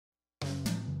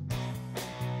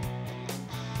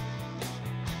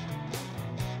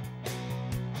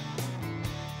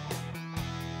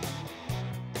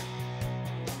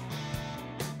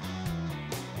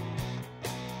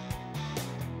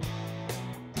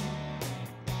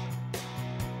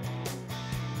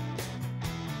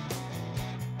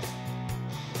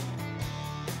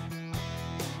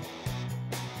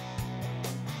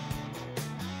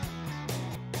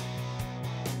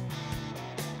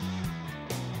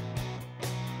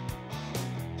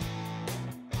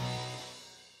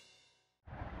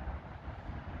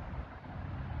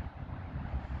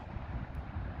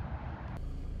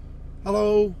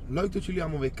Hallo, leuk dat jullie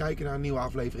allemaal weer kijken naar een nieuwe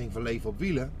aflevering van Leven op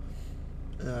wielen.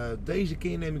 Deze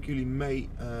keer neem ik jullie mee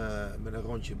met een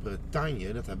rondje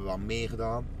Bretagne. Dat hebben we al meer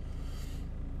gedaan.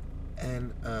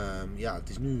 En ja, het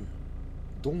is nu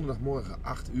donderdagmorgen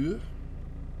 8 uur.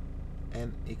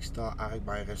 En ik sta eigenlijk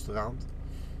bij een restaurant.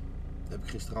 Dat heb ik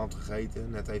gisteravond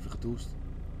gegeten, net even gedoucht.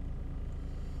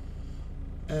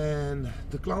 En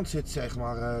de klant zit zeg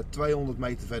maar 200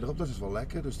 meter verderop, dat is wel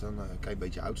lekker. Dus dan kan je een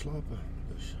beetje uitslapen.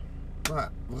 Dus, nou,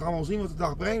 we gaan wel zien wat de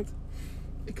dag brengt.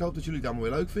 Ik hoop dat jullie het allemaal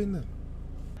weer leuk vinden.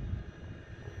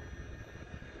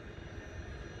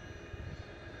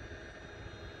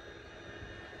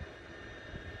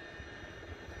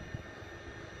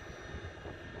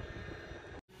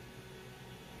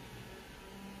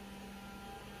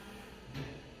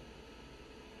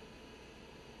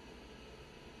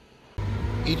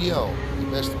 Ideaal. De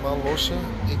beste man lossen,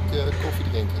 ik koffie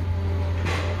drinken.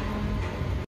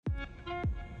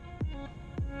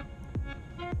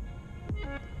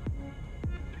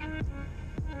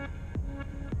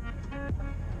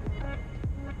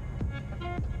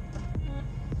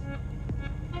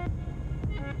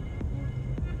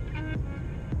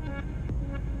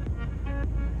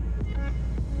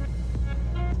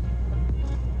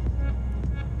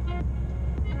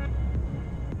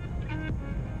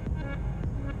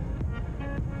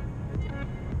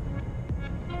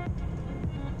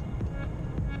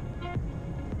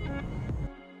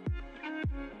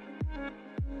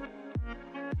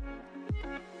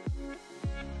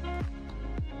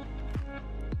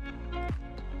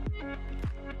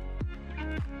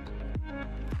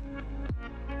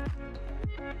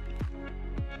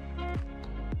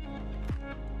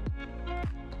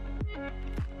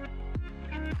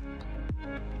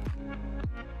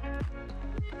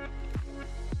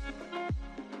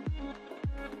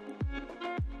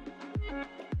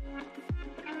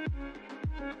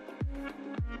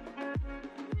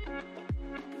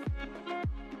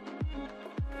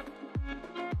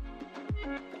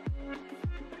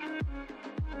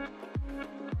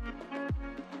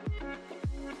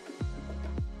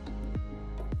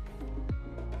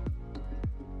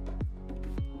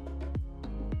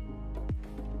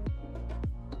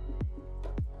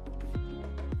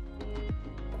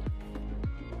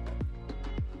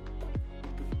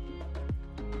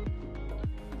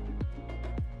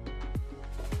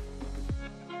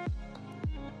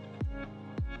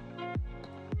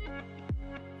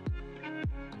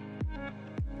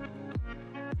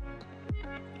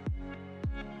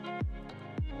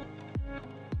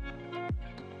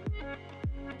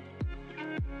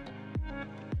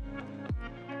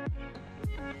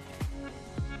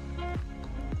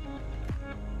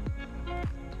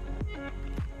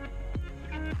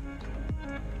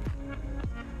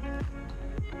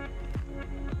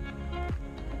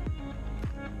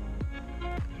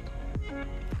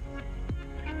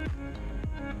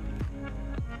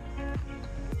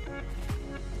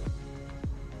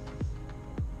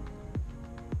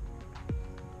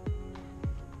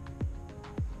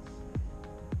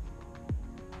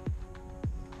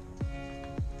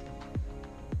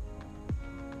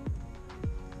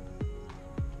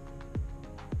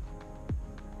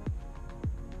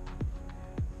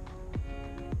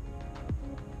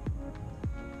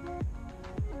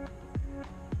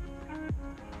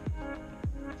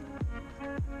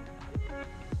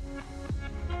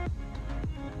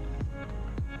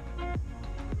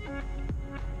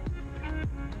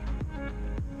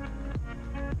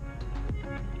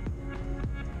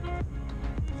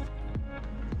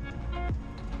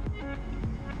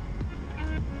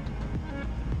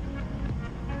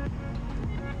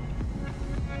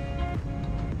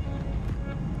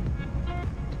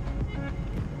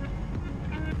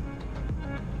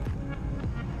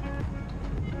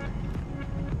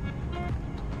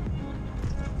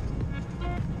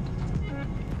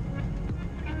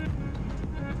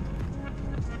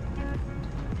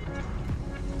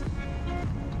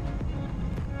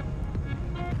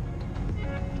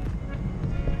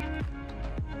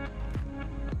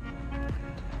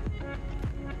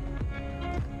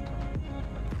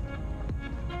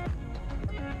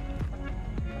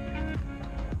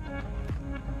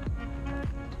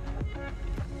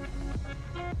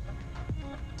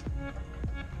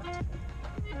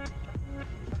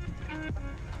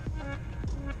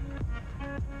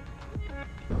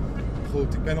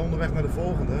 Goed, ik ben onderweg naar de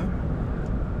volgende.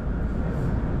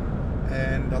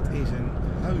 En dat is een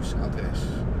huisadres.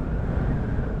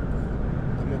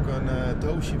 Dan moet ik een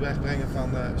doosje wegbrengen van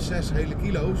 6 hele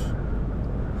kilo's.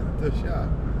 Dus ja,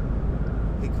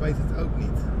 ik weet het ook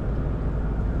niet.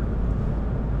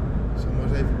 Ik zal maar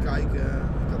eens even kijken.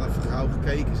 Ik had even gauw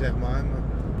gekeken zeg maar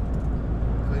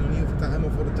weet nog niet of ik daar helemaal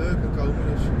voor de deur kan komen,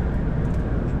 dus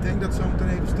ik denk dat zometeen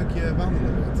even een stukje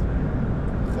wandelen wordt.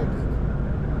 Gok ik.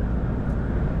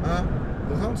 Maar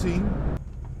we gaan het zien.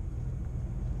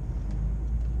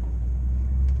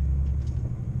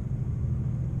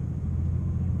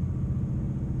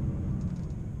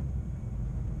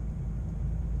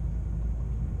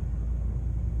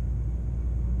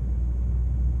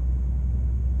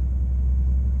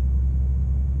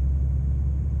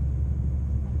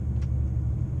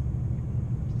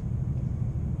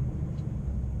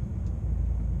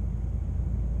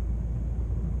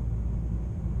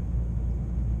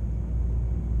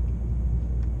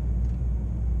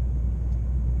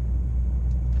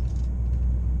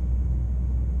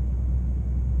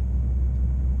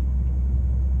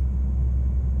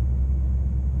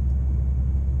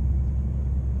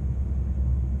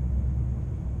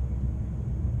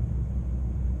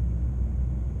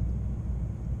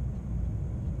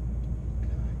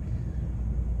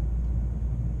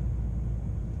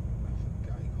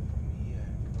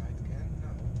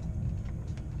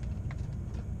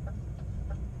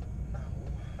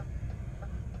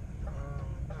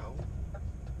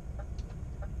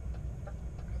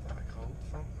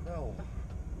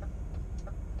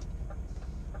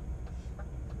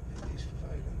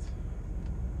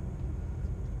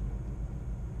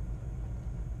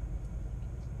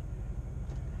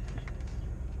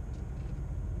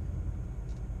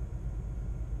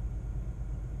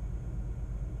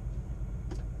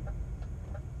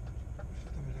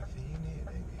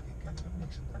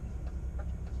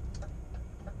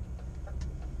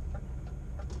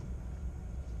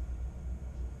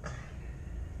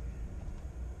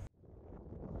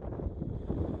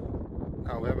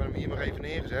 Nou, we hebben hem hier maar even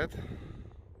neergezet.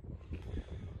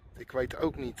 Ik weet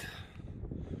ook niet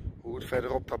hoe het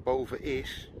verderop daarboven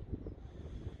is.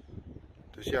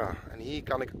 Dus ja, en hier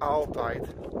kan ik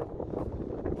altijd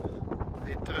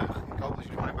weer terug. Ik hoop dat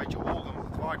jullie mij een beetje horen, want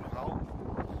het waait nogal.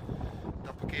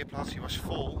 Dat parkeerplaatsje was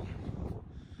vol.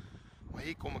 Maar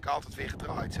hier kom ik altijd weer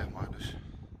gedraaid, zeg maar. Dus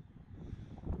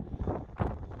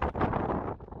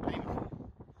prima.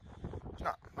 Dus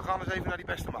nou, we gaan eens even naar die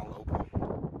beste man lopen.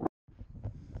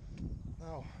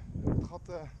 Nou, het gaat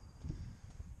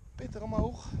pittig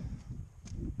omhoog.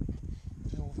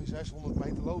 Het is ongeveer 600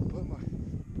 meter lopen, maar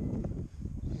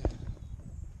hier.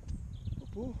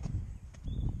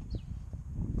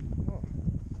 Oh,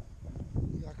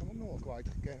 hier ga ik hem ook nog wel kwijt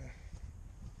herkennen.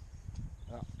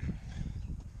 Ja.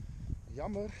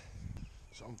 Jammer.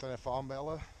 Zometeen even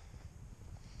aanbellen.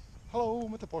 Hallo,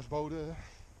 met de postbode.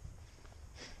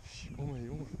 Jongen,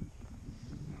 jongen.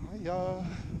 Ah, ja,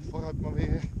 vooruit maar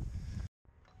weer.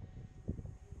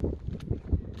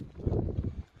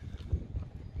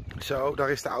 Zo,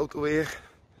 daar is de auto weer.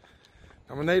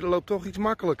 Naar beneden loopt toch iets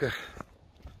makkelijker.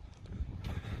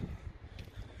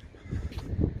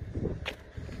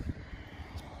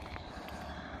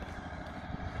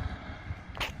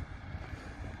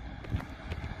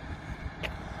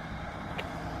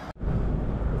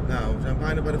 Nou, we zijn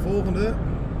bijna bij de volgende.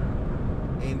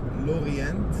 In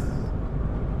Lorient.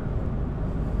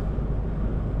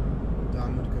 Daar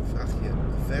moet ik een vrachtje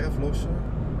verf lossen.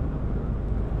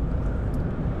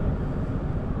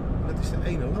 Dat is de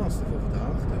ene laatste voor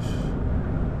vandaag, dus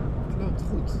het loopt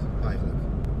goed eigenlijk.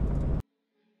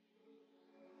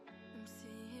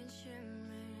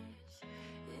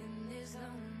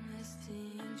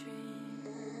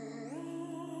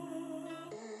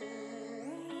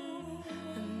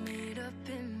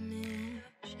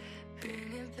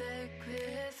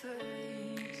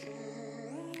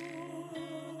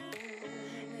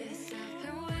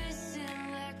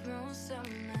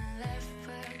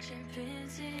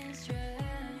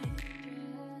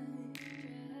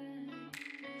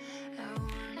 I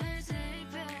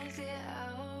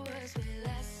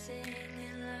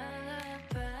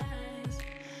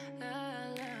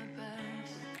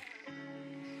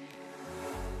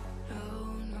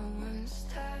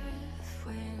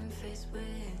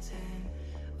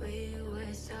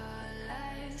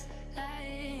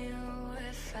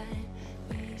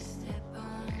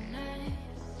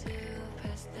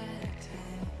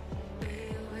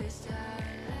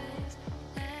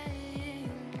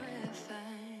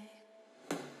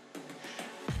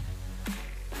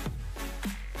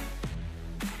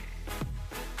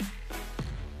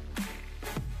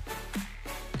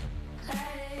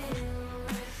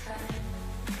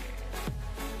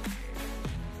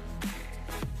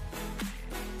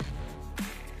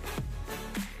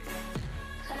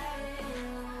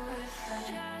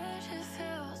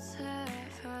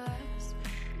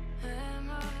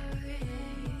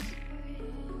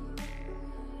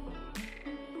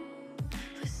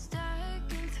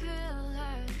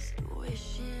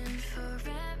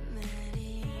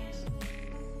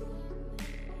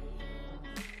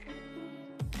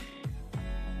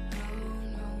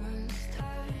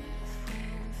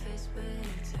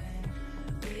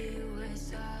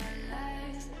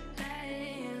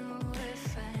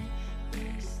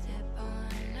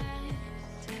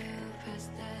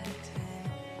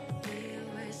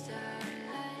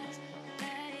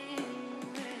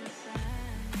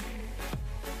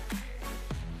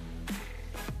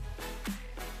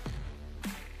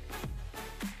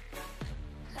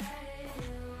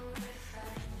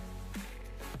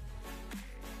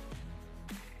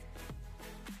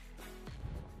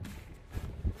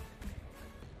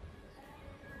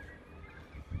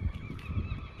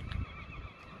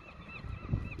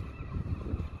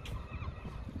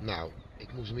Nou,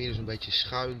 ik moest hem hier dus een beetje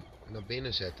schuin naar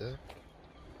binnen zetten.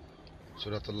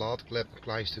 Zodat de laadklep een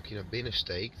klein stukje naar binnen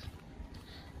steekt.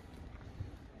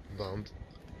 Want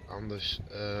anders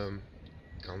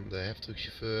kan de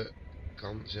heftruckchauffeur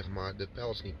zeg maar de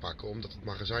pallets niet pakken omdat het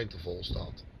magazijn te vol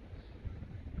staat.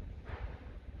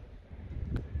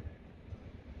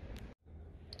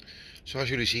 Zoals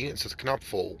jullie zien, het staat knap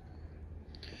vol.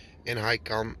 En hij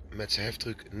kan met zijn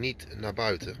heftruck niet naar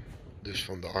buiten. Dus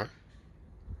vandaar.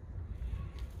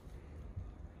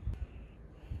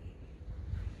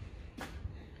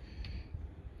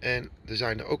 En er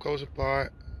zijn er ook al eens een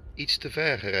paar iets te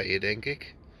ver gereden, denk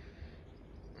ik.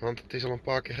 Want het is al een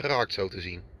paar keer geraakt, zo te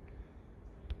zien.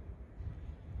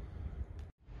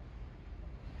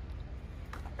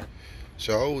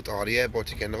 Zo, het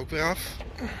ADR-bordje kan er ook weer af.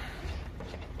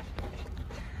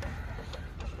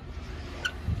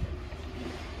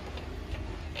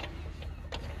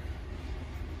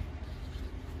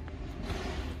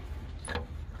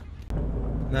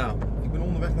 Nou, ik ben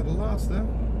onderweg naar de laatste.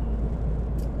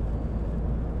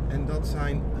 En dat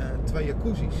zijn 2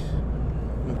 jacuzzi's.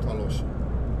 Moet al lossen.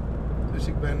 Dus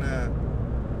ik ben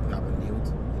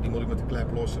benieuwd. Die moet ik met de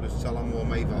klep lossen, dus het zal allemaal wel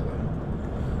meevallen.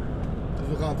 Dus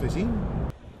we gaan het weer zien.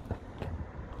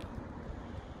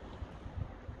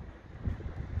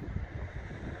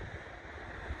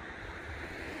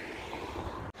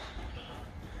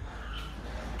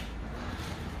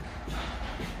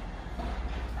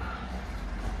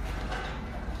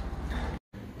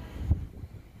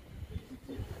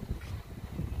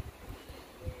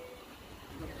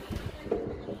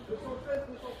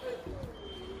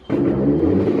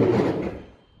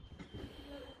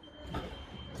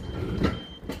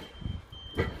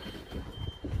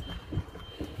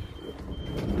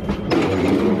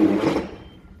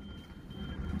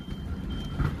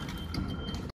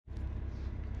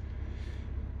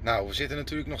 Nou, we zitten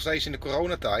natuurlijk nog steeds in de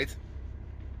coronatijd.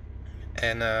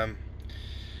 En er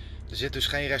zit dus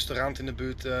geen restaurant in de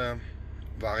buurt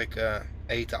waar ik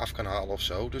eten af kan halen of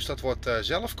zo. Dus dat wordt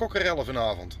zelf kokkerellen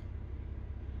vanavond.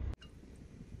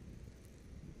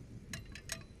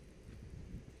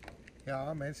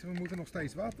 Ja mensen, we moeten nog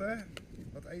steeds wat hè.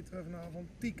 Wat eten we vanavond?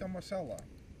 Tikka masala.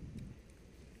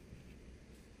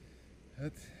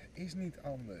 Het is niet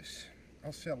anders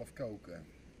als zelf koken.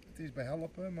 Het is bij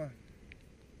helpen, maar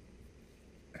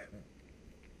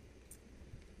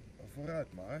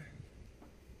vooruit maar.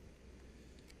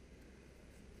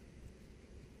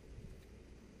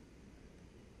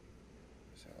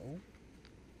 Zo.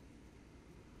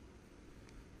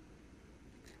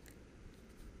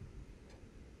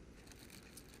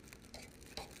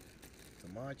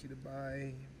 Tomaatje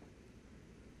erbij.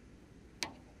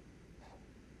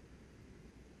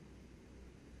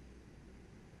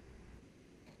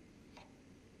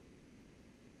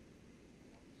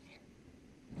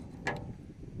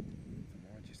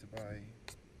 Erbij.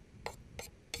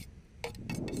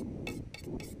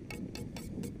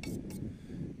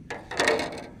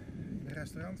 In een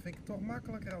restaurant vind ik het toch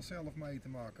makkelijker als zelf mee te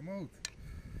maken, moot.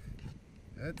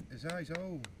 Het zij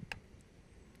zo.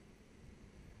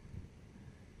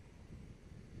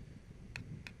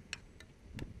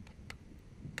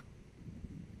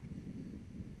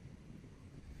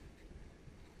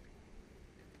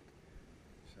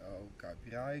 Zo, kuipje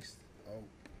rijst. Oh.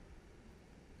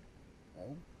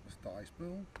 Oh, dat is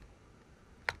taaispul.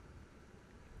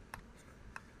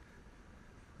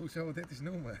 Hoe zou we dit eens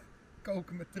noemen?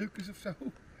 Koken met trucjes of zo?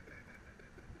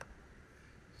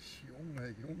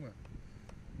 Jongen, jongen.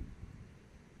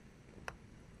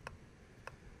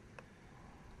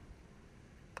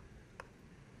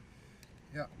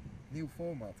 Ja, nieuw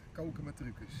format. Koken met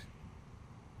trucjes.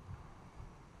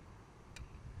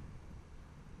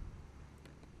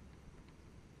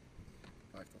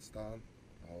 Blijft dat staan.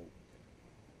 Oh.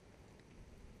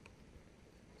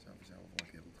 Zou vanzelf wel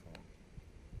een keer goed gaan.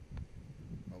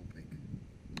 Hoop ik.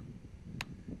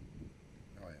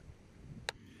 Oh ja.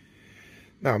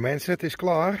 Nou mensen, het is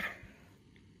klaar.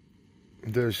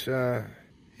 Dus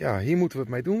ja, hier moeten we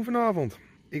het mee doen vanavond.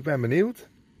 Ik ben benieuwd.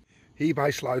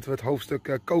 Hierbij sluiten we het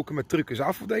hoofdstuk koken met trucjes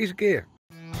af voor deze keer.